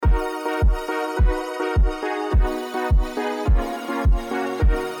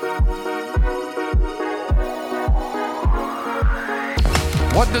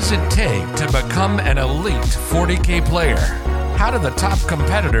What does it take to become an elite 40K player? How do the top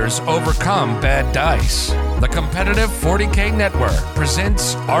competitors overcome bad dice? The Competitive 40K Network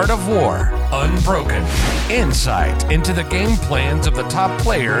presents Art of War, Unbroken. Insight into the game plans of the top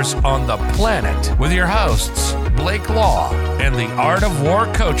players on the planet with your hosts, Blake Law and the Art of War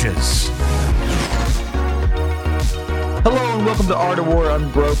coaches. Hello and welcome to Art of War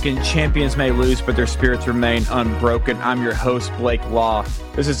Unbroken. Champions may lose, but their spirits remain unbroken. I'm your host, Blake Law.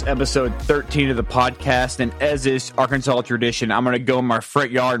 This is episode 13 of the podcast, and as is Arkansas tradition, I'm going to go in my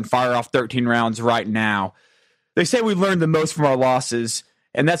front yard and fire off 13 rounds right now. They say we learn the most from our losses,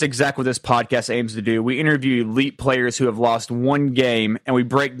 and that's exactly what this podcast aims to do. We interview elite players who have lost one game, and we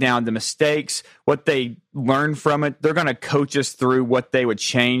break down the mistakes, what they learned from it. They're going to coach us through what they would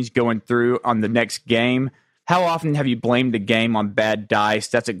change going through on the next game. How often have you blamed the game on bad dice?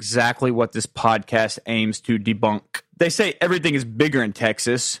 That's exactly what this podcast aims to debunk. They say everything is bigger in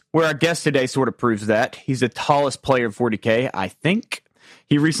Texas, where our guest today sort of proves that. He's the tallest player in 40K, I think.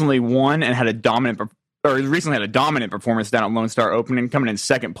 He recently won and had a dominant performance down at Lone Star Open, coming in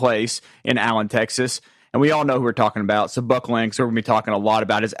second place in Allen, Texas. And we all know who we're talking about, so buckle in, because we're going to be talking a lot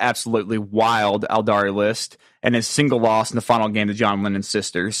about his absolutely wild Eldar list and his single loss in the final game to John Lennon's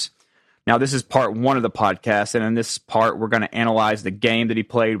sisters. Now, this is part one of the podcast, and in this part, we're going to analyze the game that he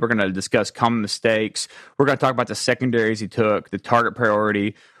played. We're going to discuss common mistakes. We're going to talk about the secondaries he took, the target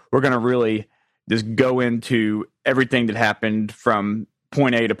priority. We're going to really just go into everything that happened from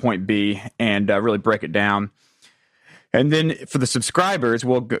point A to point B and really break it down. And then for the subscribers,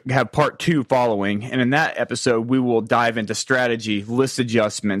 we'll have part two following. And in that episode, we will dive into strategy, list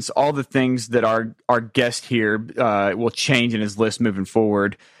adjustments, all the things that our guest here will change in his list moving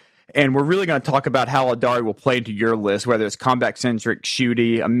forward. And we're really going to talk about how Eldar will play into your list, whether it's combat-centric,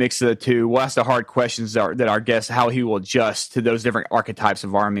 shooty, a mix of the two. We'll ask the hard questions that our guest, how he will adjust to those different archetypes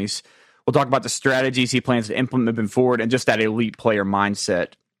of armies. We'll talk about the strategies he plans to implement moving forward and just that elite player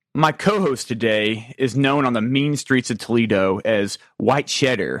mindset. My co-host today is known on the mean streets of Toledo as White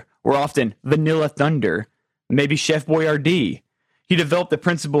Cheddar, or often Vanilla Thunder, maybe Chef Boyardee. He developed the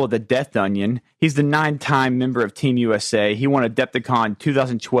principle of the Death Onion. He's the 9-time member of Team USA. He won Adepticon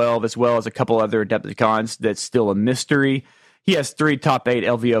 2012, as well as a couple other Adepticons that's still a mystery. He has 3 top 8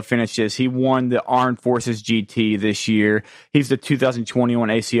 LVO finishes. He won the Armed Forces GT this year. He's the 2021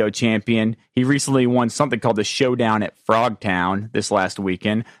 ACO champion. He recently won something called the Showdown at Frogtown this last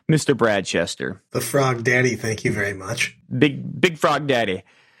weekend. Mr. Brad Chester. The Frog Daddy, thank you very much. Big Frog Daddy.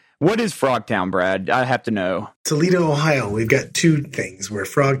 What is Frogtown, Brad? I have to know. Toledo, Ohio. We've got 2 things. We're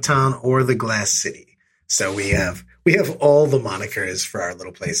Frogtown or the Glass City. So we have all the monikers for our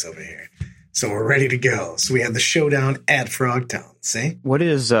little place over here. So we're ready to go. So we have the Showdown at Frogtown. See? What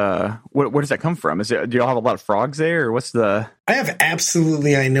is where does that come from? Do y'all have a lot of frogs there, or what's the? I have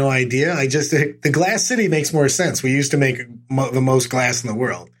absolutely no idea. The Glass City makes more sense. We used to make the most glass in the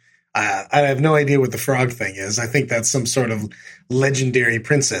world. I have no idea what the frog thing is. I think that's some sort of legendary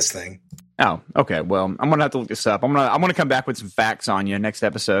princess thing. Oh, okay. Well, I'm gonna have to look this up. I'm gonna come back with some facts on you next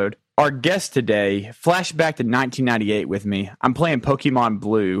episode. Our guest today, flashback to 1998 with me. I'm playing Pokemon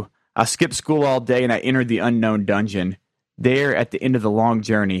Blue. I skipped school all day and I entered the unknown dungeon. There, at the end of the long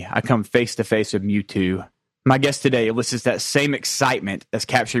journey, I come face to face with Mewtwo. My guest today elicits that same excitement as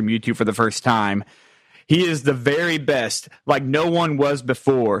capturing Mewtwo for the first time. He is the very best, like no one was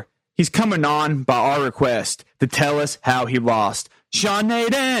before. He's coming on by our request to tell us how he lost. Sean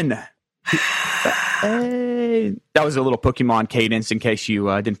Nayden! Hey. That was a little Pokemon cadence in case you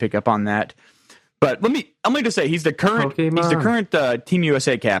didn't pick up on that. But I'm going to say he's the current Team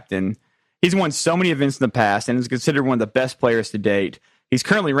USA captain. He's won so many events in the past and is considered one of the best players to date. He's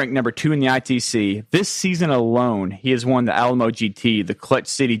currently ranked number 2 in the ITC. This season alone, he has won the Alamo GT, the Clutch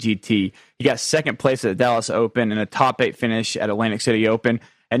City GT. He got second place at the Dallas Open and a top 8 finish at Atlantic City Open,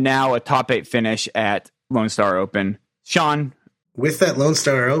 and now a top 8 finish at Lone Star Open. Sean? With that Lone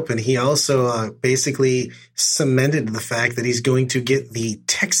Star Open, he also basically cemented the fact that he's going to get the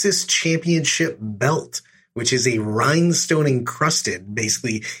Texas Championship belt, which is a rhinestone-encrusted,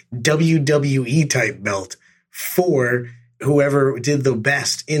 basically WWE type belt for whoever did the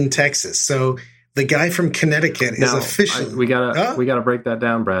best in Texas. So the guy from Connecticut is official. We gotta break that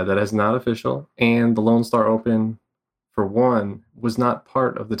down, Brad. That is not official, and the Lone Star Open, for one, was not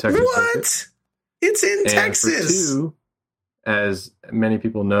part of the Texas. What? Circuit. It's in and Texas. For 2, as many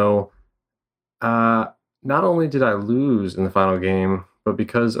people know, not only did I lose in the final game, but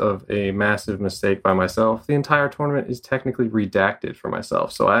because of a massive mistake by myself, the entire tournament is technically redacted for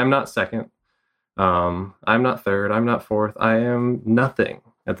myself. So I am not second. I'm not third. I'm not fourth. I am nothing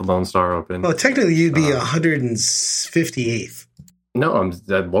at the Lone Star Open. Well, technically, you'd be 158th. No, I'm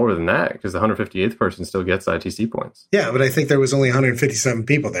lower than that because the 158th person still gets ITC points. Yeah, but I think there was only 157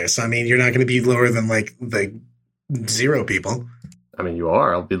 people there. So, I mean, you're not going to be lower than like the 0 people. I mean, you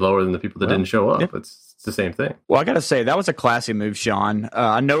are. I'll be lower than the people that didn't show up. Yeah. It's the same thing. Well, I got to say, that was a classy move, Sean.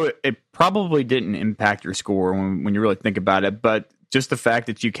 I know it probably didn't impact your score when you really think about it, but just the fact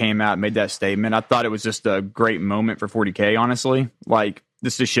that you came out and made that statement, I thought it was just a great moment for 40K, honestly. Like,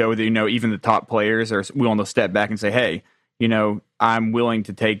 just to show that, even the top players are willing to step back and say, hey, I'm willing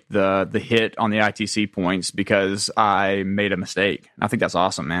to take the hit on the ITC points because I made a mistake. I think that's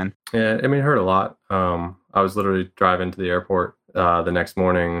awesome, man. Yeah, I mean, it hurt a lot. I was literally driving to the airport the next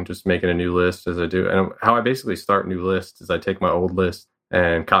morning, just making a new list as I do. And how I basically start new lists is I take my old list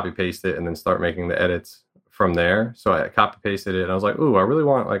and copy paste it and then start making the edits from there. So I copy pasted it and I was like, ooh, I really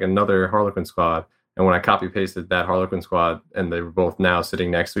want like another Harlequin squad. And when I copy pasted that Harlequin squad and they were both now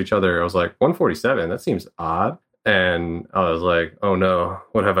sitting next to each other, I was like, 147, that seems odd. And I was like, oh no,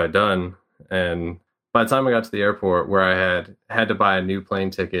 what have I done? And by the time I got to the airport where I had to buy a new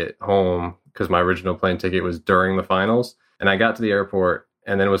plane ticket home because my original plane ticket was during the finals, and I got to the airport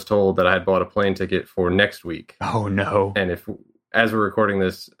and then was told that I had bought a plane ticket for next week. Oh no. And as we're recording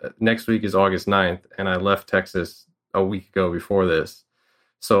this, next week is August 9th, and I left Texas a week ago before this.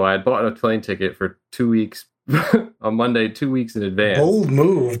 So I had bought a plane ticket for 2 weeks on Monday, 2 weeks in advance. Bold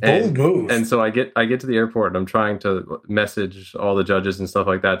move. And so I get to the airport and I'm trying to message all the judges and stuff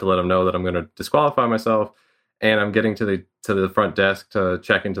like that to let them know that I'm going to disqualify myself. And I'm getting to the front desk to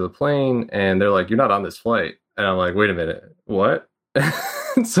check into the plane, and they're like, "You're not on this flight." And I'm like, "Wait a minute, what?"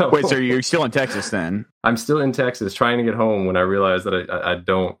 So you're still in Texas then? I'm still in Texas, trying to get home when I realized that I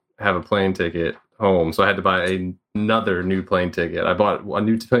don't have a plane ticket home, so I had to buy another new plane ticket. I bought a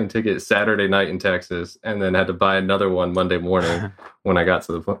new plane ticket Saturday night in Texas, and then had to buy another one Monday morning when I got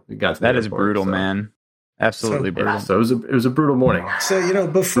to the That airport, is brutal, man. Absolutely brutal. Yeah, so it was a brutal morning. So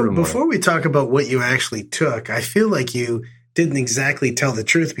before we talk about what you actually took, I feel like you didn't exactly tell the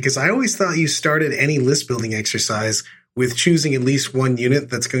truth, because I always thought you started any list building exercise with choosing at least one unit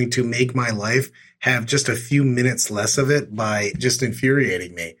that's going to make my life have just a few minutes less of it by just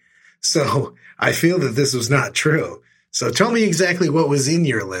infuriating me. So I feel that this was not true. So tell me exactly what was in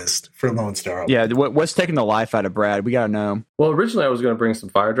your list for Lone Star. Yeah, what's taking the life out of Brad? We got to know. Well, originally I was going to bring some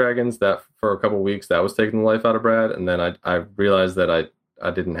Fire Dragons. That for a couple of weeks, that was taking the life out of Brad. And then I realized that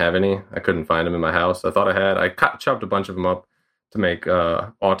I didn't have any. I couldn't find them in my house. I thought I had. I chopped a bunch of them up to make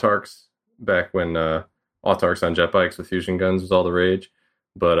Autarks back when Autarks on jet bikes with fusion guns was all the rage.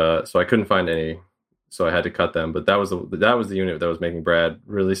 But so I couldn't find any. So I had to cut them, but that was the unit that was making Brad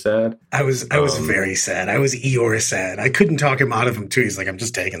really sad. I was very sad. I was Eeyore sad. I couldn't talk him out of them too. He's like, I'm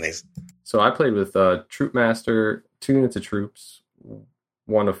just taking these. So I played with Troop Master, 2 units of troops,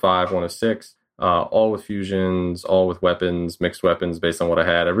 1 of 5, 1 of 6, all with fusions, all with weapons, mixed weapons based on what I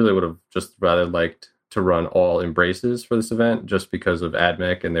had. I really would have just rather liked to run all embraces for this event, just because of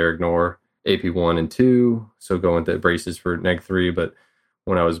AdMech and their ignore AP 1 and 2. So go into braces for neg 3, but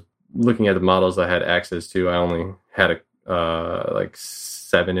when I was looking at the models I had access to, I only had like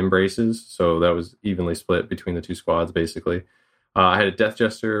 7 embraces, so that was evenly split between the 2 squads, basically. I had a Death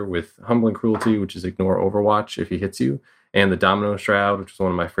Jester with Humbling Cruelty, which is ignore Overwatch if he hits you, and the Domino Shroud, which is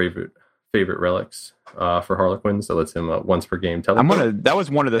one of my favorite relics for Harlequins that lets him once per game teleport. That was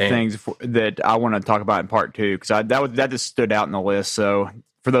one of the things that I want to talk about in part 2, because that just stood out in the list. So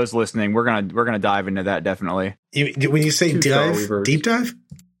for those listening, we're gonna dive into that definitely. When you say deep dive.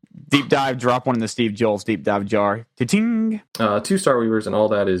 Deep dive, drop one in the Steve Joel's deep dive jar. Ta-ting! 2 Star Weavers, and all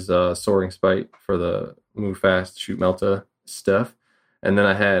that is Soaring Spite for the move fast, shoot melta stuff. And then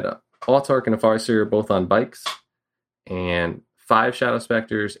I had Autark and a Farseer both on bikes, and 5 Shadow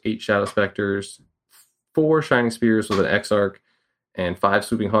Specters, 8 Shadow Specters, 4 Shining Spears with an X-Arc, and 5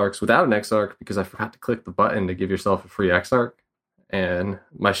 Swooping Harks without an X-Arc because I forgot to click the button to give yourself a free X-Arc. And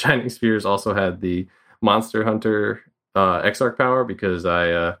my Shining Spears also had the Monster Hunter X-Arc power because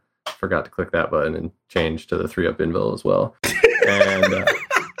I forgot to click that button and change to the 3-up Invil as well. And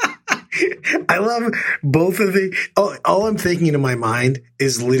I love both of the. All I'm thinking in my mind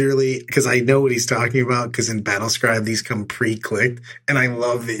is literally, because I know what he's talking about, because in Battlescribe these come pre-clicked, and I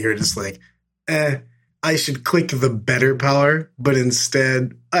love that you're just like, I should click the better power, but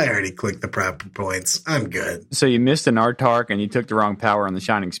instead I already clicked the proper points. I'm good. So you missed an Autark and you took the wrong power on the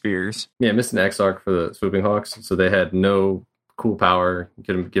Shining Spears. Yeah, I missed an X-Arc for the Swooping Hawks, so they had no cool power,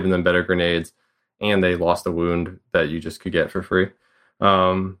 giving them better grenades, and they lost a wound that you just could get for free.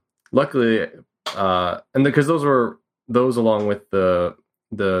 Luckily, and because those along with the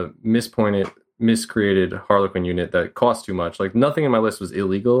miscreated Harlequin unit that cost too much. Like, nothing in my list was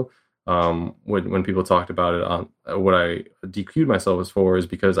illegal, When people talked about it on what I DQ'd myself was for is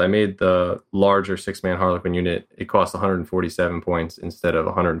because I made the larger 6-man Harlequin unit. It cost 147 points instead of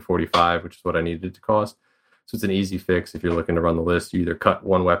 145, which is what I needed it to cost. So it's an easy fix if you're looking to run the list. You either cut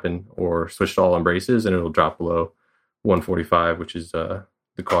one weapon or switch to all embraces, and it'll drop below 145, which is the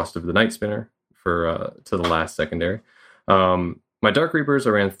cost of the Night Spinner for to the last secondary. My Dark Reapers,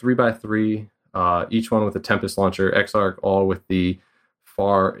 I ran 3x3, each one with a Tempest Launcher, X-Arc, all with the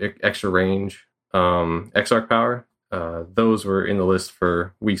far extra range X-Arc power. Those were in the list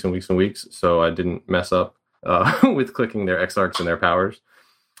for weeks and weeks and weeks, so I didn't mess up with clicking their X-Arcs and their powers.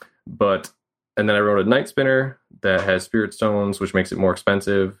 And then I wrote a Night Spinner that has Spirit Stones, which makes it more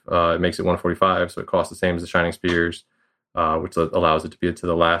expensive. It makes it 145, so it costs the same as the Shining Spears, which allows it to be to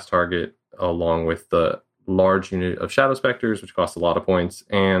the last target, along with the large unit of Shadow Specters, which costs a lot of points,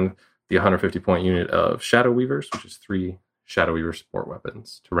 and the 150-point unit of Shadow Weavers, which is 3 Shadow Weaver support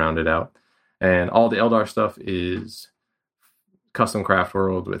weapons to round it out. And all the Eldar stuff is custom craft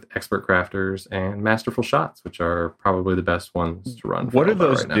world with expert crafters and masterful shots, which are probably the best ones to run. What do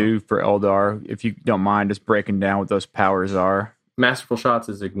those do for Eldar? If you don't mind just breaking down what those powers are. Masterful shots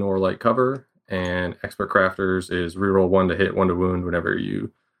is ignore light cover, and expert crafters is reroll 1 to hit, 1 to wound whenever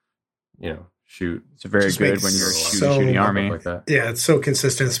you shoot. It's very Just good when you're shooting army. Like that. Yeah, it's so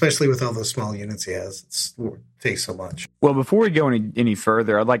consistent, especially with all those small units he has. It takes so much. Well, before we go any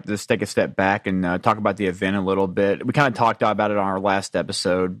further, I'd like to just take a step back and talk about the event a little bit. We kind of talked about it on our last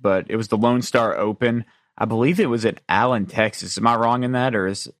episode, but it was the Lone Star Open. I believe it was at Allen, Texas. Am I wrong in that, or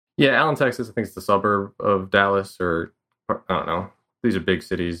is? Yeah, Allen, Texas. I think it's the suburb of Dallas, or I don't know. These are big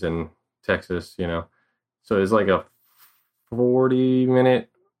cities in Texas, So it's like a 40-minute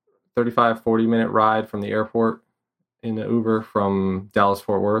ride from the airport in the Uber from Dallas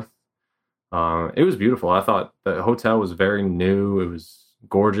Fort Worth. It was beautiful. I thought the hotel was very new. It was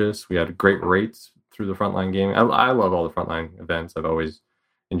gorgeous. We had great rates through the frontline gaming. I love all the frontline events. I've always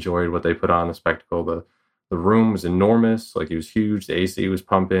enjoyed what they put on, the spectacle. The room was enormous. Like, it was huge. The AC was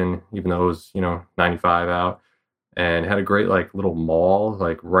pumping, even though it was 95 out. And it had a great little mall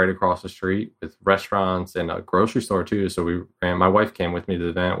right across the street with restaurants and a grocery store too. So my wife came with me to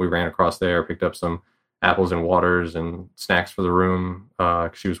the event. We ran across there, picked up some apples and waters and snacks for the room.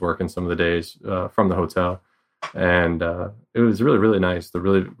 She was working some of the days from the hotel, and it was really, really nice. The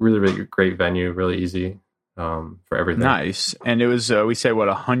really, really, really great venue, really easy for everything. Nice. And it was we say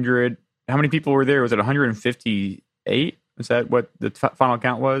 100. How many people were there? Was it 158? Is that what the final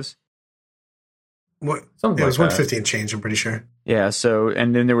count was? What? It was 150 and change, I'm pretty sure. Yeah, so,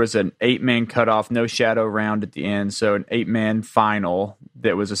 and then there was an 8-man cutoff, no shadow round at the end, so an 8-man final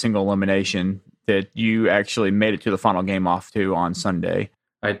that was a single elimination that you actually made it to the final game off to on Sunday.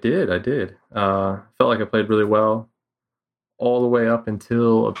 I did. Felt like I played really well all the way up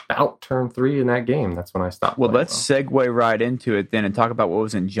until about turn 3 in that game. That's when I stopped. Well, let's segue right into it then and talk about what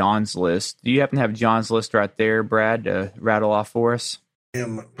was in John's list. Do you happen to have John's list right there, Brad, to rattle off for us?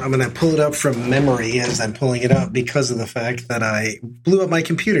 I'm going to pull it up from memory as I'm pulling it up because of the fact that I blew up my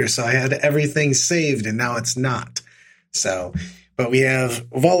computer, so I had everything saved, and now it's not. So, but we have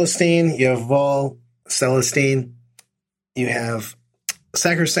Volestein, you have Vol, Celestine, you have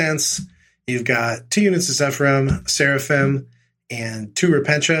Sacrosanct, you've got 2 units of Zephyrim, Seraphim, and 2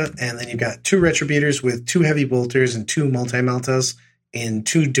 Repentia, and then you've got 2 Retributors with 2 Heavy Bolters and 2 Multi-Meltas and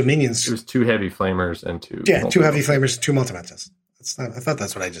 2 Dominions. It was 2 Heavy Flamers and 2... Yeah, 2 Heavy Flamers and 2 Multi-Meltas. I thought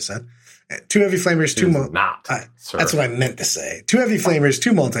that's what I just said. 2 Heavy Flamers, 2 that's what I meant to say. 2 Heavy Flamers,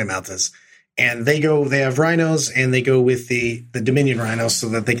 2 Multi-Meltas, and they have Rhinos, and they go with the Dominion Rhinos so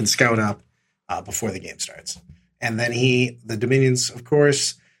that they can scout up before the game starts. And then the Dominions, of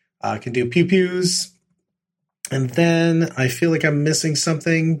course, can do pew-pews. And then I feel like I'm missing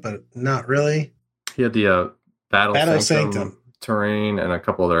something, but not really. He had the Battle Sanctum terrain and a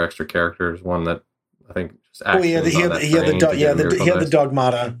couple other extra characters. One that I think just he had the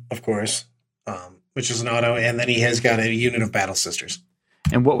Dogmata, of course, which is an auto, and then he has got a unit of Battle Sisters.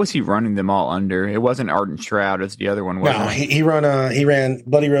 And what was he running them all under? It wasn't Ardent Shroud as the other one was. No, he ran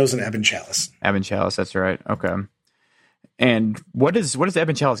Bloody Rose and Ebon Chalice. Ebon Chalice, that's right. Okay. And what does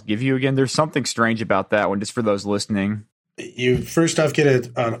Ebon Chalice give you again? There's something strange about that one, just for those listening. You first off get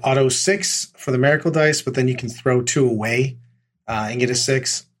an auto 6 for the Miracle Dice, but then you can throw 2 away and get a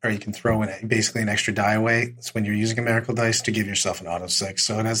 6. Or you can throw in basically an extra die away. It's when you're using a Miracle Dice to give yourself an auto 6.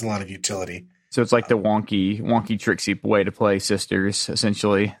 So it has a lot of utility. So it's like the wonky, tricksy way to play Sisters,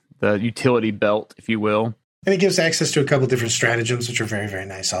 essentially. The utility belt, if you will. And it gives access to a couple different stratagems, which are very, very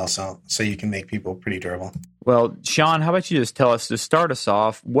nice also. So you can make people pretty durable. Well, Sean, how about you just tell us, to start us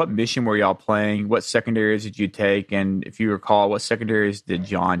off, what mission were y'all playing? What secondaries did you take? And if you recall, what secondaries did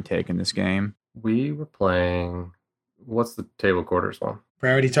John take in this game? We were playing, what's the table quarters one?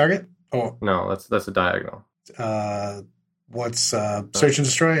 Priority target? Oh, no, that's a diagonal. What's search and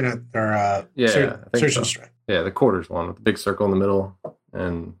destroy? Search and destroy. Yeah, the quarters one with the big circle in the middle,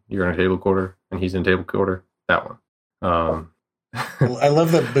 and you're in a table quarter, and he's in a table quarter. That one. I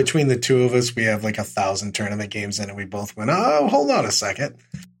love that between the two of us, we have like 1,000 tournament games in, and we both went, "Oh, hold on a second."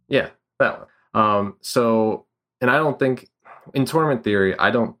 Yeah, that one. So, and I don't think in tournament theory,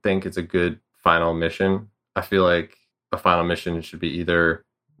 I don't think it's a good final mission. I feel like a final mission should be either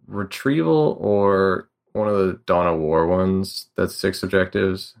retrieval or one of the Dawn of War ones. That's 6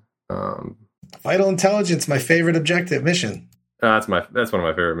 objectives. Vital intelligence, my favorite objective mission. That's one of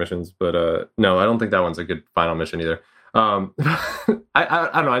my favorite missions. But no, I don't think that one's a good final mission either. I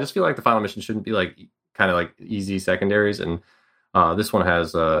don't know. I just feel like the final mission shouldn't be like kind of like easy secondaries, and this one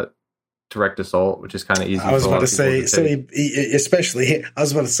has direct assault, which is kind of easy. I was about to say, so I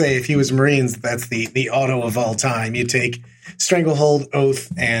was about to say, if he was Marines, that's the auto of all time. You take Stranglehold,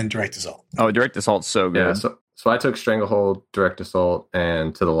 Oath, and direct assault. Oh, direct assault's so good. Yeah, so I took Stranglehold, direct assault,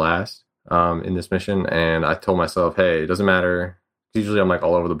 and to the last in this mission, and I told myself, hey, it doesn't matter. Usually I'm like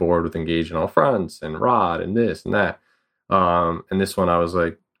all over the board with engage in all fronts and rod and this and that. And this one I was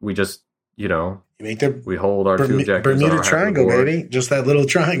like, we just, we hold our 2 objectives. Bermuda Triangle, baby. Just that little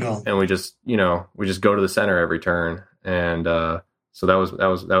triangle. And we just go to the center every turn. And so that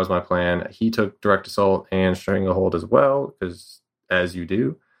was my plan. He took direct assault and Stranglehold as well, because as you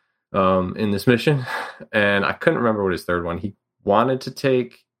do in this mission. And I couldn't remember what his third one. He wanted to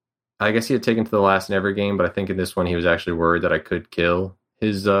take, I guess he had taken to the last in every game, but I think in this one he was actually worried that I could kill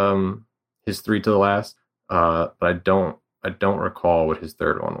his 3 to the last. But I don't recall what his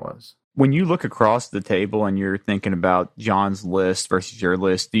third one was. When you look across the table and you're thinking about John's list versus your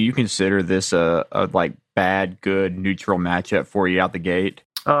list, do you consider this a like bad, good, neutral matchup for you out the gate?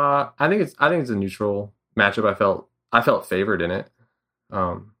 I think it's a neutral matchup. I felt favored in it.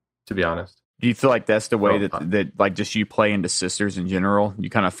 To be honest. Do you feel like that's the way that like just you play into Sisters in general? You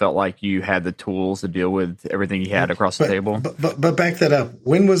kind of felt like you had the tools to deal with everything you had across the table? But back that up.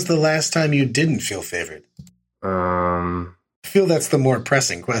 When was the last time you didn't feel favored? I feel that's the more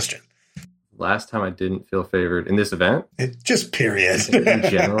pressing question. Last time I didn't feel favored in this event? Just period. In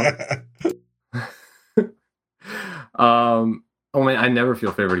general. I never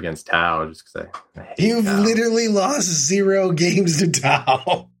feel favored against Tau just because I hate You've Tau. Literally lost 0 games to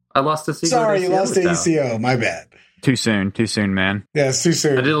Tau. I lost to Seagler. Sorry, you lost to ECO. My bad. Too soon, man. Yeah, it's too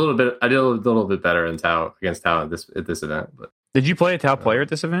soon. I did a little bit better in Tau against Tau at this event. But did you play a Tau player at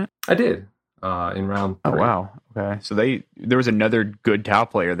this event? I did. In round 3. Oh wow. Okay. So there was another good Tau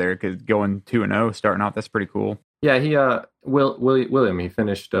player there, because going 2-0 starting off, that's pretty cool. Yeah, he William, he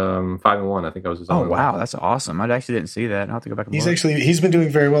finished 5-1. I think I was his only wow, that's awesome. I actually didn't see that. I'll have to go back and look. He's been doing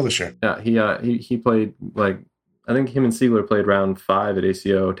very well this year. Yeah, he played like, I think him and Seagler played round 5 at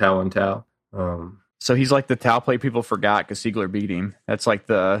ACO, Tau on Tau. So he's like the Tau play people forgot because Seagler beat him. That's like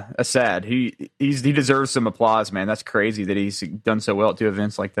a sad. He deserves some applause, man. That's crazy that he's done so well at 2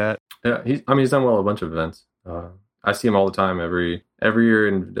 events like that. Yeah, he's done well at a bunch of events. I see him all the time every year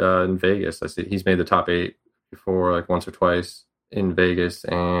in Vegas. I see he's made the top 8 before, like once or twice in Vegas,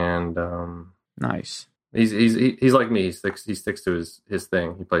 and nice. He's like me. He sticks to his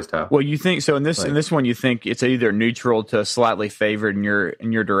thing. He plays Tau. Well, you think so in this one, you think it's either neutral to slightly favored in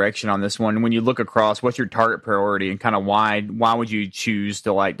your direction on this one. When you look across, what's your target priority, and kind of why would you choose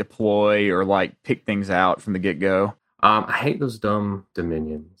to like deploy or like pick things out from the get go? I hate those dumb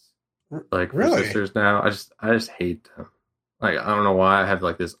dominions. Like really? Sisters now, I just hate them. Like I don't know why I have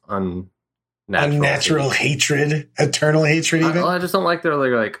like this unnatural hatred, eternal hatred. Even I just don't like they're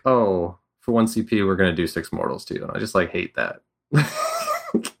like oh. For 1 CP, we're going to do 6 mortals too. And I just like hate that.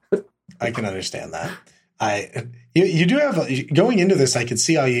 I can understand that. You do have going into this. I could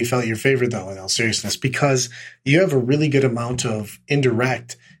see how you felt your favorite though. In all seriousness, because you have a really good amount of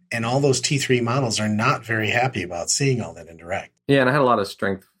indirect, and all those T3 models are not very happy about seeing all that indirect. Yeah, and I had a lot of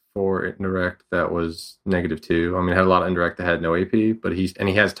strength for indirect that was -2. I mean, I had a lot of indirect that had no AP, but he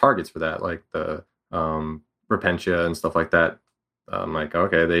has targets for that, like the Repentia and stuff like that. I'm like,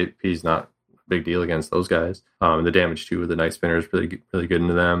 okay, the AP's not a big deal against those guys. The damage too with the Night Spinner is really good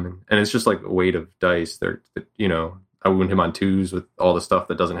into them, and it's just like a weight of dice. I wound him on 2s with all the stuff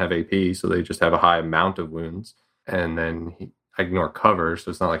that doesn't have AP, so they just have a high amount of wounds. And then I ignore cover,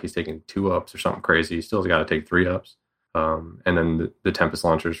 so it's not like he's taking 2 ups or something crazy. He still's got to take 3 ups. and then the Tempest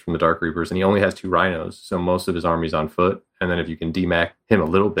launchers from the Dark Reapers, and he only has 2 Rhinos, so most of his army's on foot. And then if you can DMAC him a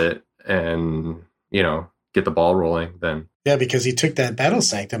little bit and get the ball rolling, then because he took that Battle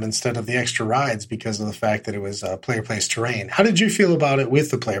Sanctum instead of the extra rides because of the fact that it was player place terrain. How did you feel about it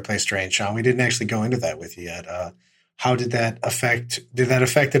with the player place terrain, Sean? We didn't actually go into that with you yet. How did that affect? Did that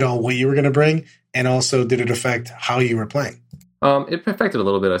affect at all what you were going to bring, and also did it affect how you were playing? It affected a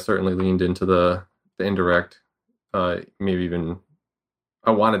little bit. I certainly leaned into the indirect. Maybe even I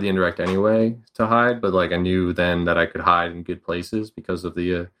wanted the indirect anyway to hide, but I knew then that I could hide in good places because of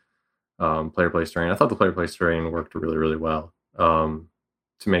the player place terrain. I thought the player place terrain worked really, really well to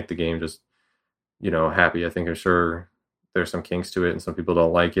make the game just happy. I'm sure there's some kinks to it, and some people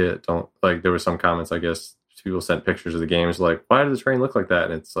don't like it. There were some comments, I guess. People sent pictures of the games why did the terrain look like that?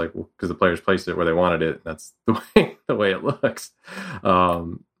 And it's because the players placed it where they wanted it. And that's the way it looks.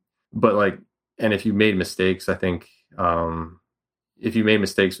 And if you made mistakes, I think if you made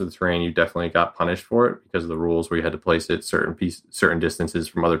mistakes with the terrain, you definitely got punished for it because of the rules where you had to place it certain distances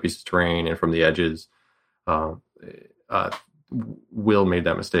from other pieces of terrain and from the edges. Will made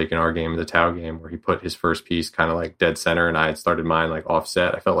that mistake in our game, the Tau game, where he put his first piece kind of dead center, and I had started mine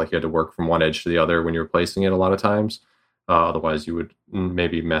offset. I felt like you had to work from one edge to the other when you were placing it a lot of times. Otherwise, you would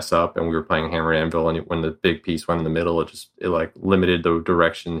maybe mess up. And we were playing Hammer and Anvil, and when the big piece went in the middle, it limited the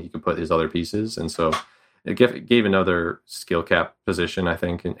direction he could put his other pieces, and so it gave another skill cap position, I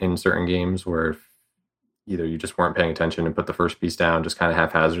think, in certain games where either you just weren't paying attention and put the first piece down just kind of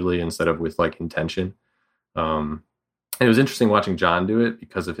haphazardly instead of with intention. And it was interesting watching John do it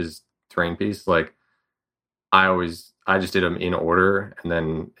because of his terrain piece. I just did them in order, and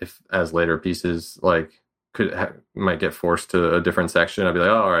then if as later pieces might get forced to a different section, I'd be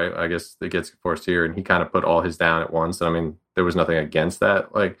all right, I guess it gets forced here. And he kind of put all his down at once. And there was nothing against that.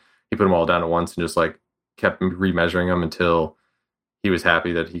 He put them all down at once and just kept remeasuring them until he was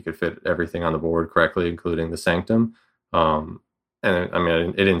happy that he could fit everything on the board correctly, including the Sanctum. And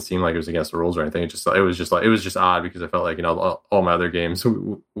it didn't seem like it was against the rules or anything. It was just odd because I felt all my other games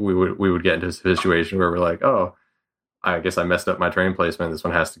we would get into a situation where we're oh, I guess I messed up my terrain placement. This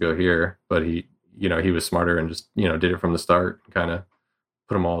one has to go here. But he was smarter and just did it from the start, and kind of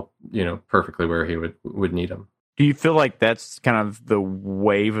put them all perfectly where he would need them. Do you feel like that's kind of the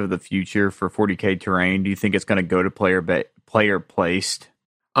wave of the future for 40K terrain? Do you think it's going to go to player placed?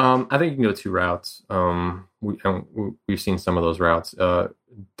 I think you can go 2 routes. We've seen some of those routes.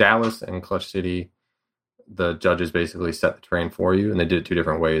 Dallas and Clutch City, the judges basically set the terrain for you, and they did it 2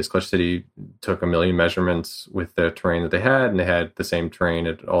 different ways. Clutch City took 1 million measurements with the terrain that they had, and they had the same terrain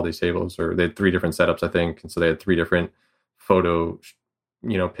at all these tables, or they had 3 different setups, I think, and so they had 3 different photo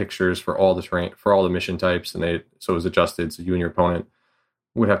pictures for all the terrain, for all the mission types, and so it was adjusted, so you and your opponent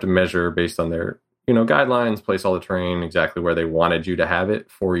would have to measure based on their guidelines, place all the terrain exactly where they wanted you to have it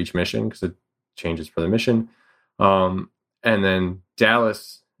for each mission, because it changes for the mission. And then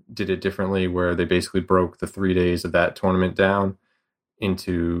Dallas did it differently, where they basically broke the 3 days of that tournament down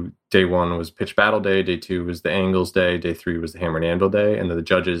into day 1 was pitch battle day, day 2 was the angles day, day 3 was the hammer and anvil day, and then the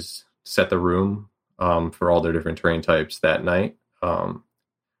judges set the room for all their different terrain types that night,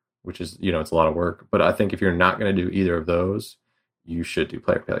 which is it's a lot of work. But I think if you're not going to do either of those, you should do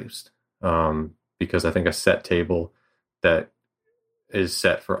player placed. Because I think a set table that is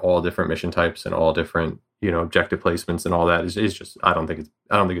set for all different mission types and all different objective placements and all that is just I don't think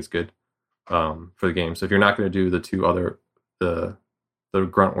it's good for the game. So if you're not going to do the 2 other the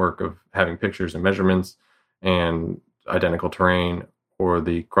grunt work of having pictures and measurements and identical terrain, or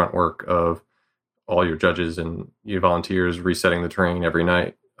the grunt work of all your judges and your volunteers resetting the terrain every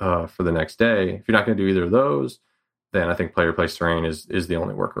night for the next day, if you're not going to do either of those, then I think player place terrain is the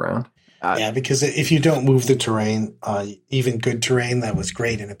only workaround. Because if you don't move the terrain, even good terrain that was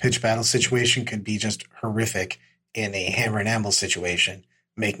great in a pitch battle situation could be just horrific in a hammer and anvil situation,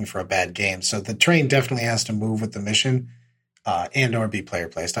 making for a bad game. So the terrain definitely has to move with the mission and or be player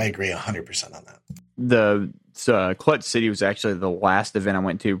placed. I agree 100% on that. The Clutch City was actually the last event I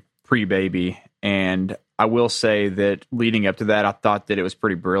went to pre-baby, and I will say that leading up to that, I thought that it was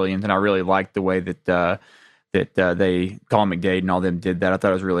pretty brilliant, and I really liked the way that they, Colin McDade and all them did that. I thought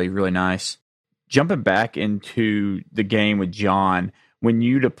it was really, really nice. Jumping back into the game with John, when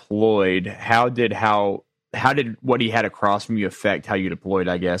you deployed, how did what he had across from you affect how you deployed,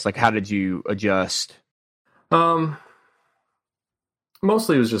 I guess? How did you adjust?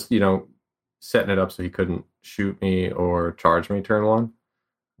 Mostly it was just, setting it up so he couldn't shoot me or charge me turn 1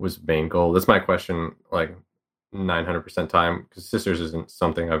 was the main goal. That's my question, 900% time, because Sisters isn't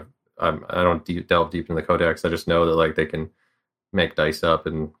something I don't delve deep in the codex. I just know that they can make dice up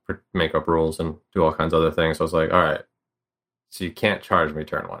and make up rules and do all kinds of other things. So I was all right, so you can't charge me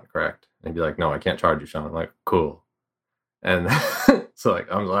turn 1, correct? And he'd be like, no, I can't charge you, Sean. I'm like, cool. And so like,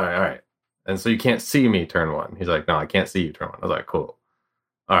 I'm like, all right. And so you can't see me turn 1. He's like, no, I can't see you turn 1. I was like, cool.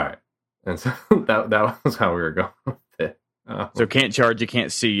 All right. And so that was how we were going with it. So can't charge you,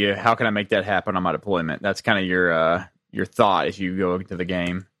 can't see you. How can I make that happen on my deployment? That's kind of your thought as you go into the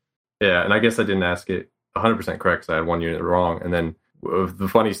game. Yeah, and I guess I didn't ask it 100% correct because I had one unit wrong. And then the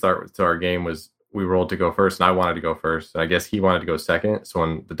funny start to our game was we rolled to go first, and I wanted to go first. And I guess he wanted to go second. So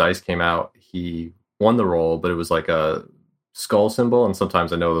when the dice came out, he won the roll, but it was like a skull symbol. And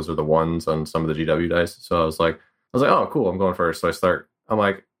sometimes I know those are the ones on some of the GW dice. So I was like, oh, cool, I'm going first. So I'm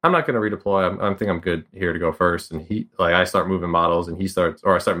like, I'm not going to redeploy. I think I'm good here to go first. And I start moving models, and I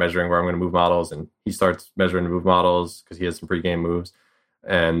start measuring where I'm going to move models, and he starts measuring to move models because he has some pregame moves.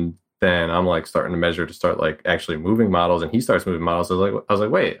 And then I'm like starting to measure to start like actually moving models, and he starts moving models. I was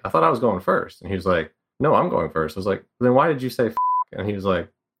like, wait, I thought I was going first. And he was like, no, I'm going first. I was like, then why did you say F-? And he was like,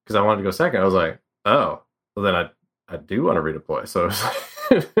 because I wanted to go second. I was like, oh, well then I do want to redeploy. So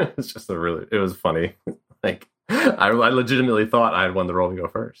it was just it was funny. Like I legitimately thought I had won the roll to go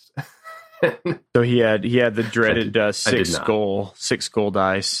first. So he had the dreaded six skull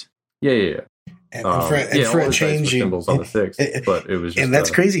dice. Yeah. And for a change, symbols on the 6, but it was just, and that's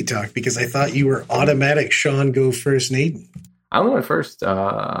crazy talk because I thought you were automatic Sean go first Nayden. I only went first 2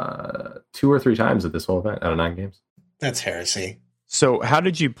 or 3 times at this whole event out of 9 games. That's heresy. So how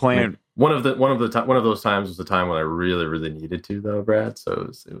did you plan? I mean, one of those times was the time when I really, really needed to, though, Brad.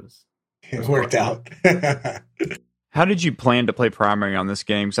 So it worked out. How did you plan to play primary on this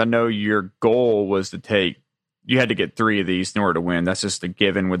game? Because I know your goal was you had to get 3 of these in order to win. That's just a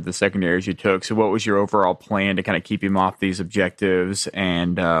given with the secondaries you took. So what was your overall plan to kind of keep him off these objectives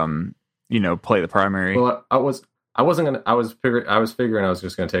and, play the primary? Well, I was figuring I was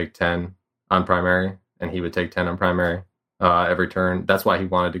just going to take 10 on primary, and he would take 10 on primary every turn. That's why he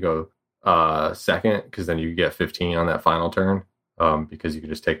wanted to go second, because then you get 15 on that final turn, because you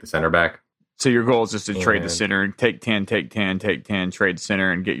could just take the center back. So your goal is just to trade the center, take 10, take 10, take 10, trade the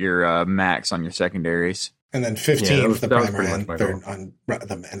center, and get your max on your secondaries. And then 15 for the primary on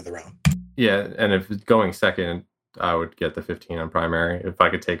the end of the round. Yeah, and if going second, I would get the 15 on primary. If I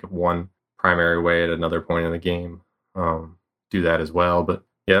could take one primary away at another point in the game, do that as well. But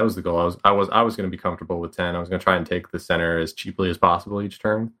yeah, that was the goal. I was going to be comfortable with 10. I was going to try and take the center as cheaply as possible each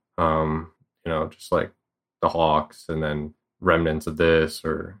turn. Just like the Hawks and then remnants of this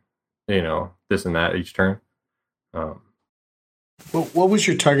or, this and that each turn. Well, what was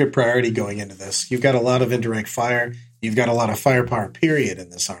your target priority going into this? You've got a lot of indirect fire. You've got a lot of firepower, period, in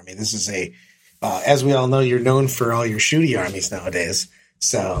this army. This is as we all know, you're known for all your shooty armies nowadays.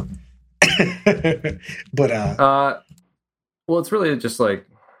 So, but well, it's really just like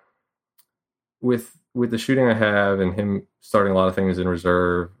with the shooting I have and him starting a lot of things in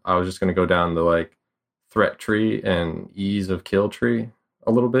reserve. I was just going to go down the like threat tree and ease of kill tree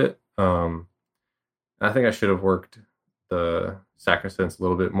a little bit. I think I should have worked the Sacrosanct a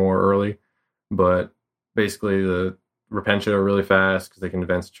little bit more early, but basically the Repentia are really fast because they can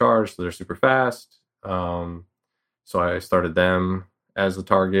advance charge, so they're super fast. So I started them as the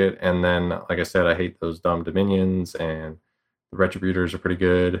target, and then, like I said, I hate those dumb Dominions, and the Retributors are pretty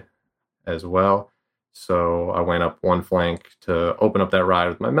good as well. So I went up one flank to open up that ride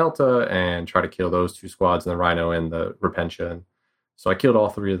with my Melta and try to kill those 2 squads, and the Rhino and the Repentia. And so I killed all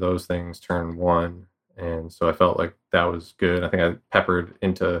 3 of those things turn 1. And so I felt like that was good. I think I peppered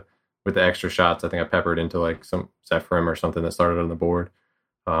into, with the extra shots, I think I peppered into like some Zephyrim or something that started on the board.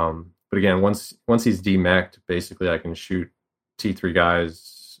 But again, once he's demeched, basically I can shoot T3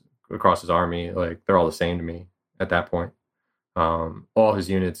 guys across his army. Like they're all the same to me at that point. All his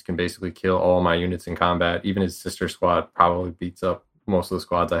units can basically kill all my units in combat. Even his sister squad probably beats up most of the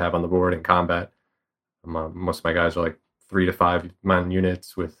squads I have on the board in combat. Most of my guys are like 3 to 5 man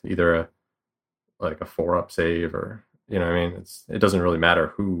units with either a 4-up save or, it doesn't really matter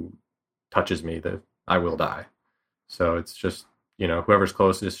who touches me, that I will die. So it's just, whoever's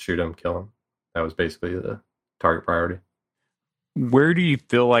closest, shoot him, kill him. That was basically the target priority. Where do you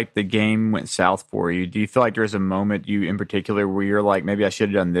feel like the game went south for you? Do you feel like there's a moment in particular where you're like, maybe I should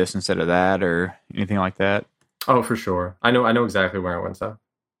have done this instead of that, or anything like that? Oh, for sure. I know exactly where it went south.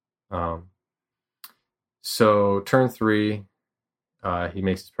 So turn 3, he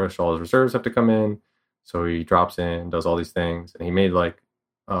makes his push, all his reserves have to come in. So he drops in, does all these things, and he made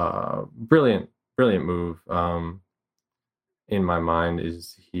brilliant move. In my mind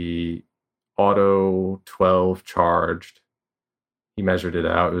is he auto 12 charged. He measured it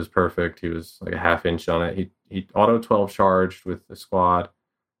out. It was perfect. He was like a half inch on it. He auto 12 charged with a squad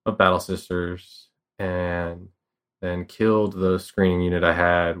of Battle Sisters, and then killed the screening unit I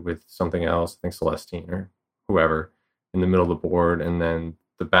had with something else, I think Celestine or whoever, in the middle of the board. And then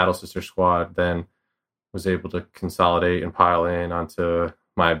the Battle Sister squad then was able to consolidate and pile in onto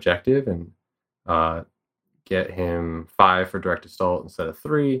my objective and get him 5 for direct assault instead of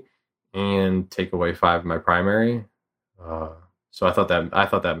 3, and take away 5 of my primary. So I thought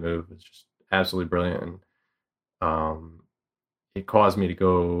that move was just absolutely brilliant, and it caused me to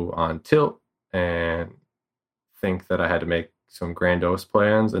go on tilt and think that I had to make some grandiose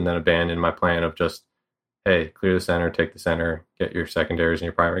plans, and then abandon my plan of just, hey, clear the center, take the center, get your secondaries and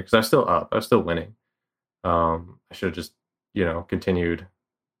your primary, because I was still up, I was still winning. I should have just, continued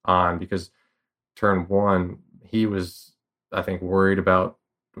on, because turn 1, he was, I think, worried about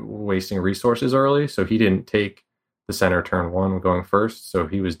wasting resources early, so he didn't take the center turn 1 going first, so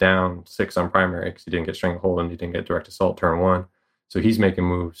he was down 6 on primary because he didn't get stranglehold and he didn't get direct assault turn 1, so he's making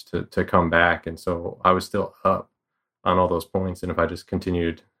moves to come back, and so I was still up on all those points, and if I just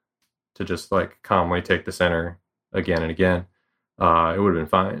continued to just like calmly take the center again and again, it would have been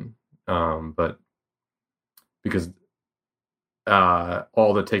fine, but because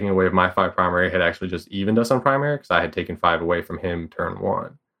all the taking away of my 5 primary had actually just evened us on primary, because I had taken 5 away from him turn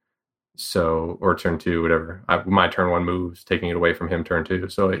 1. So, or turn 2, whatever. My turn 1 moves, taking it away from him turn 2.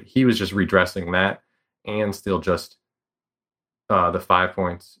 So he was just redressing that, and still just the 5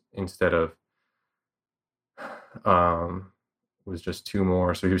 points instead of was just 2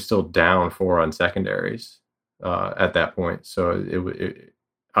 more. So he was still down 4 on secondaries at that point. So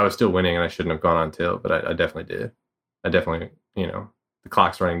I was still winning, and I shouldn't have gone on tilt, but I definitely did. I definitely, the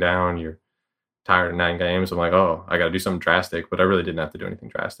clock's running down, you're tired of 9 games. I'm like, oh, I got to do something drastic, but I really didn't have to do anything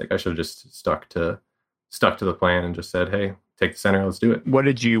drastic. I should have just stuck to the plan and just said, hey, take the center, let's do it.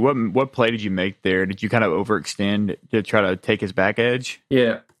 What play did you make there? Did you kind of overextend to try to take his back edge?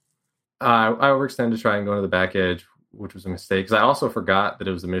 Yeah. I overextended to try and go into the back edge, which was a mistake, because I also forgot that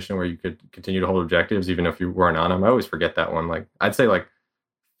it was a mission where you could continue to hold objectives even if you weren't on them. I always forget that one. Like, I'd say like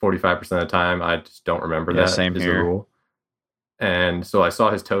 45% of the time, I just don't remember that. Same is here. The rule. And so I saw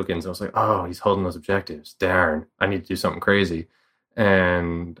his tokens, and I was like, oh, he's holding those objectives. Darn, I need to do something crazy.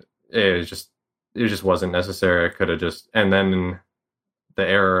 And it just wasn't necessary. I could have just, and then the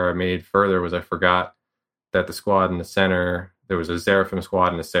error I made further was I forgot that the squad in the center, there was a Seraphim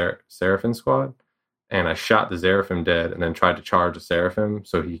squad and a Seraphim squad. And I shot the Seraphim dead and then tried to charge the Seraphim.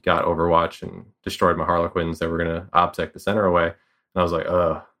 So he got Overwatch and destroyed my Harlequins that were going to OBSEC the center away. And I was like,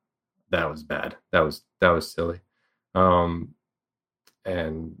 that was bad. That was silly.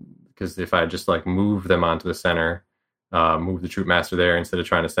 And because if I just like move them onto the center, move the troop master there instead of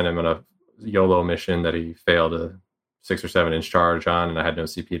trying to send him on a YOLO mission that he failed a 6 or 7 inch charge on, and I had no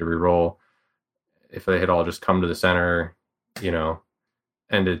CP to reroll, if they had all just come to the center,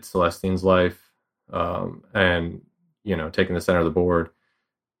 ended Celestine's life, and taking the center of the board,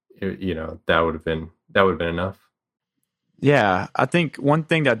 that would have been enough. Yeah, I think one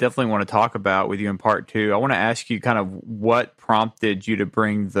thing that I definitely want to talk about with you in part 2, I want to ask you kind of what prompted you to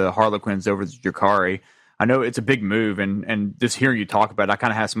bring the Harlequins over to Drakari. I know it's a big move, and just hearing you talk about it, I kind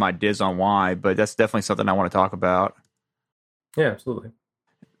of have some ideas on why, but that's definitely something I want to talk about. Yeah, absolutely.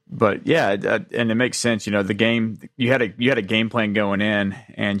 But yeah, and it makes sense. The game, you had a game plan going in,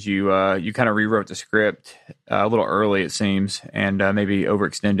 and you kind of rewrote the script a little early, it seems, and maybe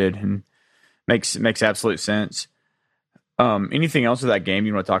overextended, and makes absolute sense. Anything else of that game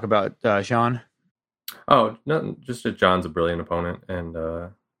you want to talk about, Sean? Oh, nothing. Just that John's a brilliant opponent,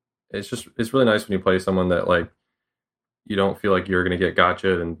 and it's really nice when you play someone that like you don't feel like you're going to get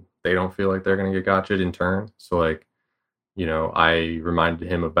gotcha'd, and they don't feel like they're going to get gotcha'd in turn. So like, I reminded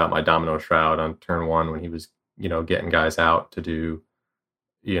him about my Domino Shroud on turn 1 when he was, getting guys out to do,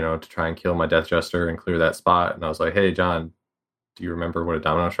 to try and kill my Death Jester and clear that spot. And I was like, hey, John, do you remember what a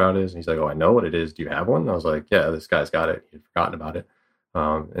Domino Shroud is? And he's like, oh, I know what it is. Do you have one? And I was like, yeah, this guy's got it. He'd forgotten about it.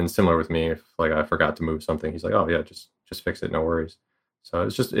 And similar with me, if like I forgot to move something, he's like, oh yeah, just fix it. No worries. So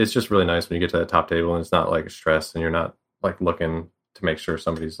it's just really nice when you get to that top table and it's not like a stress and you're not like looking to make sure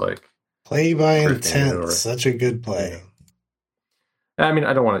somebody's like play by intent. Such a good play. I mean,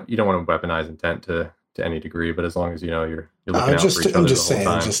 you don't want to weaponize intent to any degree, but as long as you're looking out for each other. I'm just saying,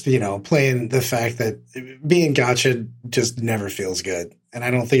 time. Playing the fact that being gotcha just never feels good, and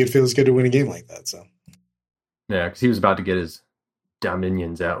I don't think it feels good to win a game like that. So yeah, because he was about to get his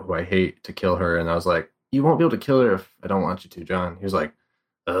Dominions out, who I hate, to kill her, and I was like, you won't be able to kill her if I don't want you to, John. He was like,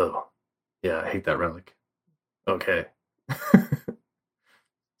 oh yeah, I hate that relic. Okay.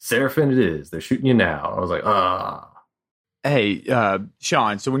 Seraphim it is. They're shooting you now. I was like, ah. Hey,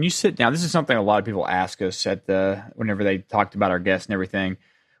 Sean, so when you sit down, this is something a lot of people ask us whenever they talked about our guests and everything.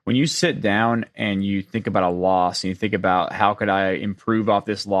 when you sit down and you think about a loss and you think about how could I improve off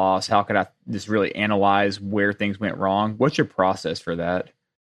this loss? How could I just really analyze where things went wrong? What's your process for that?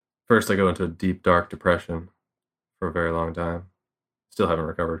 First, I go into a deep, dark depression for a very long time. Still haven't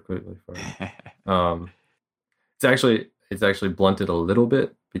recovered completely from it. It's actually blunted a little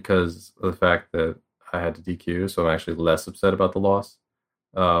bit because of the fact that I had to DQ, so I'm actually less upset about the loss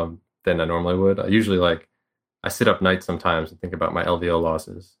than I normally would. I usually I sit up nights sometimes and think about my LVL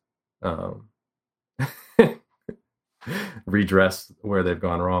losses, redress where they've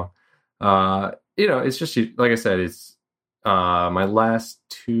gone wrong. It's just, like I said, it's my last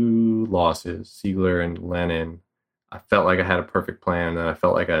two losses, Siegler and Lennon. I felt like I had a perfect plan, and then I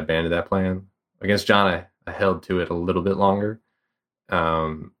felt like I abandoned that plan. Against John, I held to it a little bit longer,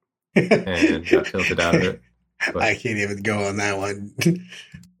 and got tilted out of it. But I can't even go on that one.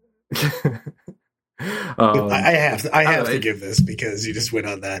 I have to give this because you just went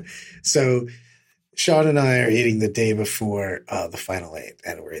on that. So Sean and I are eating the day before the Final 8,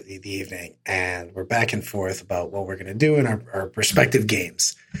 and we're in the evening, and we're back and forth about what we're going to do in our respective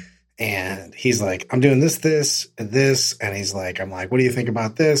games. And he's like, I'm doing this, and this. And he's like, I'm like, what do you think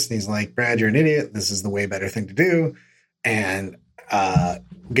about this? And he's like, Brad, you're an idiot. This is the way better thing to do. And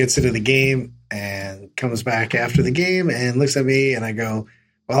gets into the game and comes back after the game and looks at me, and I go,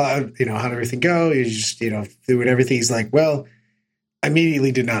 well, how'd everything go? You just, doing everything. He's like, well, I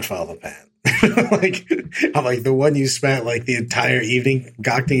immediately did not follow the plan. I'm like, the one you spent the entire evening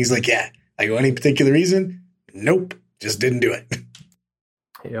gawking. He's like, yeah. I go, any particular reason? Nope. Just didn't do it.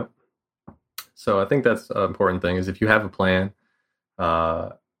 Yep. So I think that's an important thing is if you have a plan,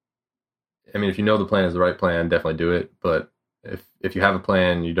 if you know the plan is the right plan, definitely do it. But if you have a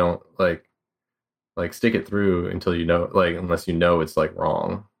plan, you don't stick it through until unless it's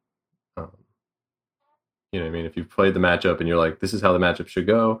wrong. You know what I mean? If you've played the matchup and you're like, this is how the matchup should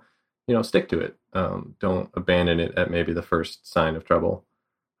go, stick to it. Don't abandon it at maybe the first sign of trouble.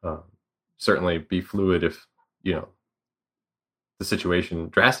 Certainly be fluid if, the situation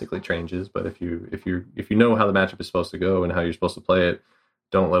drastically changes, but if you know how the matchup is supposed to go and how you're supposed to play it,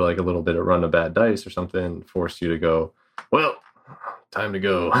 don't let a little bit of run of bad dice or something force you to go, well, time to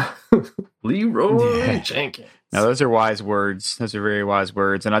go. Leroy Jenkins. Now, those are wise words. Those are very wise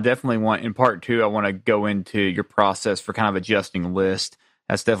words. And I definitely want, in part 2, I want to go into your process for kind of adjusting list.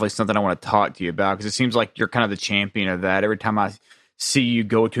 That's definitely something I want to talk to you about because it seems like you're kind of the champion of that. Every time I see you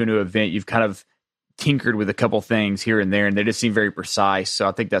go to a new event, you've kind of tinkered with a couple things here and there, and they just seem very precise. So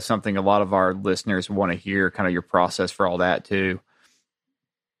I think that's something a lot of our listeners want to hear, kind of your process for all that too.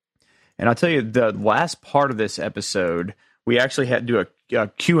 And I'll tell you, the last part of this episode, we actually had to do a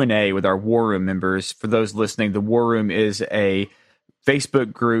Q&A with our War Room members. For those listening, the War Room is a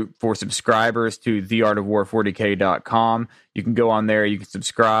Facebook group for subscribers to theartofwar40k.com. You can go on there, you can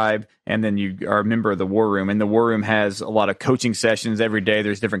subscribe, and then you are a member of the War Room. And the War Room has a lot of coaching sessions every day.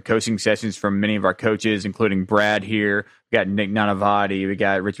 There's different coaching sessions from many of our coaches, including Brad here. We got Nick Nanavati, we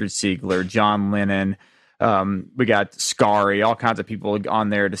got Richard Siegler, John Lennon, we got Scary, all kinds of people on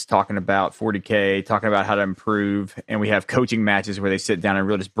there just talking about 40K, talking about how to improve. And we have coaching matches where they sit down and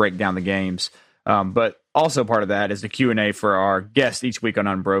really just break down the games. But also part of that is the Q&A for our guests each week on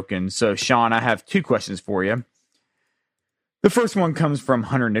Unbroken. So, Sean, I have 2 questions for you. The first one comes from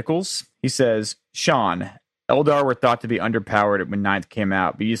Hunter Nichols. He says, Sean, Eldar were thought to be underpowered when 9th came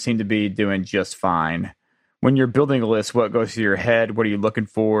out, but you seem to be doing just fine. When you're building a list, what goes through your head? What are you looking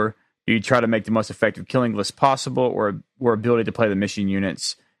for? Do you try to make the most effective killing list possible or ability to play the mission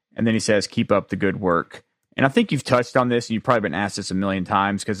units? And then he says, keep up the good work. And I think you've touched on this, and you've probably been asked this a million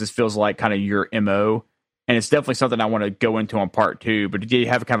times because this feels like kind of your MO. And it's definitely something I want to go into on part 2. But do you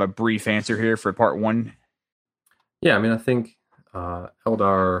have kind of a brief answer here for part 1? Yeah, I think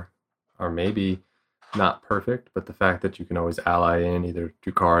Eldar are maybe not perfect, but the fact that you can always ally in either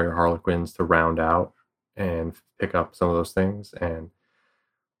Drukhari or Harlequins to round out and pick up some of those things. And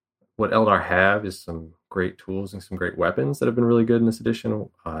what Eldar have is some great tools and some great weapons that have been really good in this edition.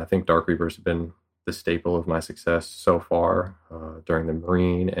 I think Dark Reapers have been the staple of my success so far. During the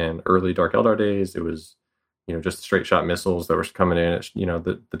Marine and early Dark Eldar days, it was just straight shot missiles that were coming in at,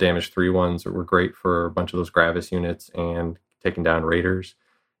 the damage 3 ones that were great for a bunch of those Gravis units and taking down raiders.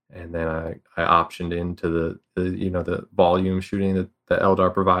 And then I optioned into the volume shooting that the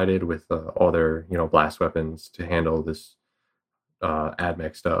Eldar provided with all their, blast weapons to handle this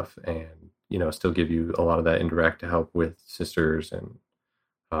AdMech stuff and, still give you a lot of that indirect to help with sisters and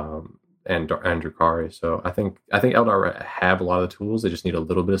Drukhari. So I think Eldar have a lot of the tools. They just need a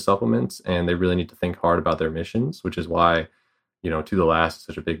little bit of supplements, and they really need to think hard about their missions, which is why, To the Last is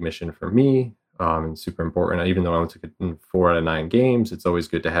such a big mission for me. and super important. Even though I only took it in 4 out of 9 games, it's always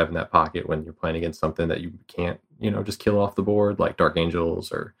good to have in that pocket when you're playing against something that you can't, just kill off the board, like Dark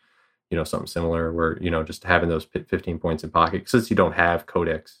Angels or, something similar where, just having those 15 points in pocket. Since you don't have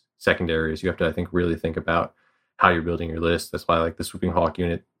codex secondaries, you have to, I think, really think about how you're building your list. That's why like the Swooping Hawk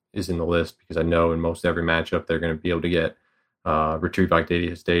unit is in the list, because I know in most every matchup they're going to be able to get retrieve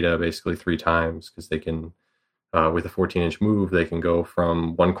Victadius data basically 3 times, because they can, with a 14-inch move, they can go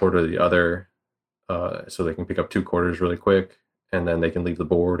from one quarter to the other. So they can pick up 2 quarters really quick, and then they can leave the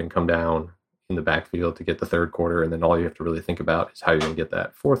board and come down in the backfield to get the 3rd quarter. And then all you have to really think about is how you're going to get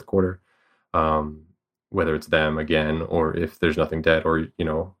that 4th quarter, whether it's them again, or if there's nothing dead, or,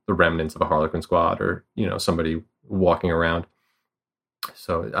 the remnants of a Harlequin squad, or, somebody walking around.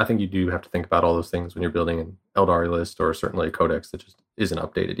 So I think you do have to think about all those things when you're building an Eldar list, or certainly a codex that just isn't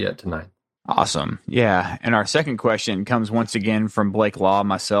updated yet to 9. Awesome. Yeah. And our second question comes once again from Blake Law,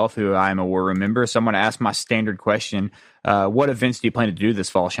 myself, who I am a War Room member. So I'm going to ask my standard question. What events do you plan to do this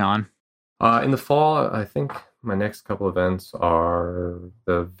fall, Sean? In the fall, I think my next couple events are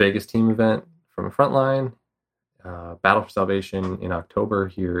the Vegas team event from Frontline, Battle for Salvation in October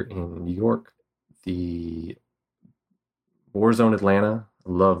here in New York, the Warzone Atlanta.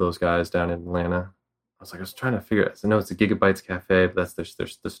 I love those guys down in Atlanta. I was trying to figure it. I know it's a Gigabytes Cafe, but that's the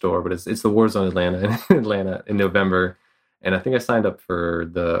store. But it's the Warzone Atlanta in November, and I think I signed up for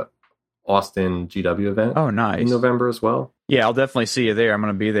the Austin GW event. Oh, nice. In November as well. Yeah, I'll definitely see you there. I'm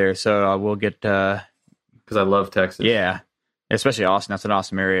going to be there, so we'll get. Because I love Texas. Yeah, especially Austin. That's an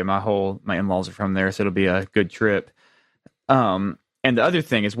awesome area. My in-laws are from there, so it'll be a good trip. And the other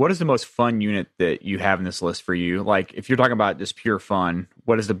thing is, what is the most fun unit that you have in this list for you? Like, if you're talking about just pure fun,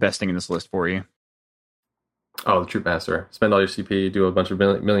 what is the best thing in this list for you? Oh, the Troop Master. Spend all your CP, do a bunch of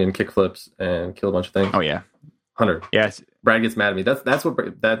million kick flips, and kill a bunch of things. Oh yeah, 100. Yes. Brad gets mad at me. That's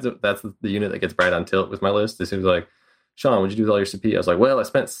the unit that gets Brad on tilt with my list. He was like, Sean, what'd you do with all your CP? I was like, well, I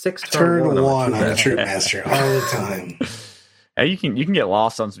spent 6 turn one on a Troop Master all the time. Hey, you can get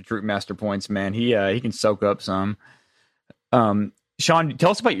lost on some Troop Master points, man. He can soak up some. Sean,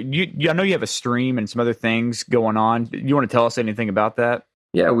 tell us about you. I know you have a stream and some other things going on. You want to tell us anything about that?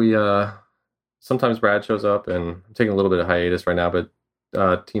 Yeah, we sometimes Brad shows up, and I'm taking a little bit of hiatus right now, but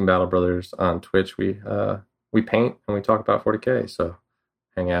Team Battle Brothers on Twitch, we paint and we talk about 40K, so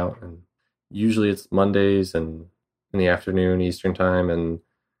hang out. And usually it's Mondays and in the afternoon Eastern time, and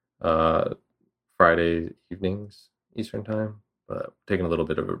Friday evenings Eastern time, but taking a little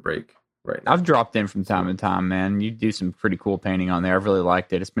bit of a break right now. I've dropped in from time to time, man. You do some pretty cool painting on there. I've really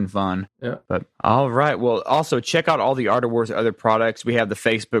liked it. It's been fun. Yeah. But all right. Well, also check out all the Art of War's other products. We have the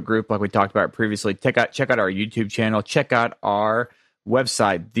Facebook group, like we talked about previously. Check out our YouTube channel. Check out our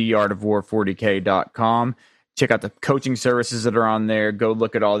website, theartofwar40k.com. Check out the coaching services that are on there. Go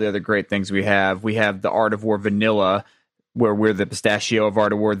look at all the other great things we have. We have the Art of War Vanilla, where we're the pistachio of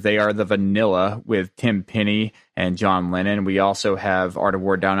Art of War. They are the vanilla, with Tim Penny and John Lennon. We also have Art of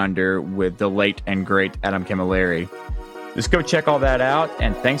War Down Under with the late and great Adam Camilleri. Just go check all that out,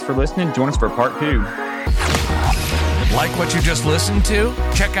 and thanks for listening. Join us for part 2. Like what you just listened to?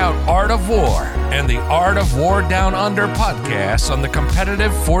 Check out Art of War and the Art of War Down Under podcasts on the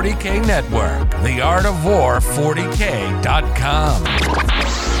competitive 40K network, theartofwar40k.com.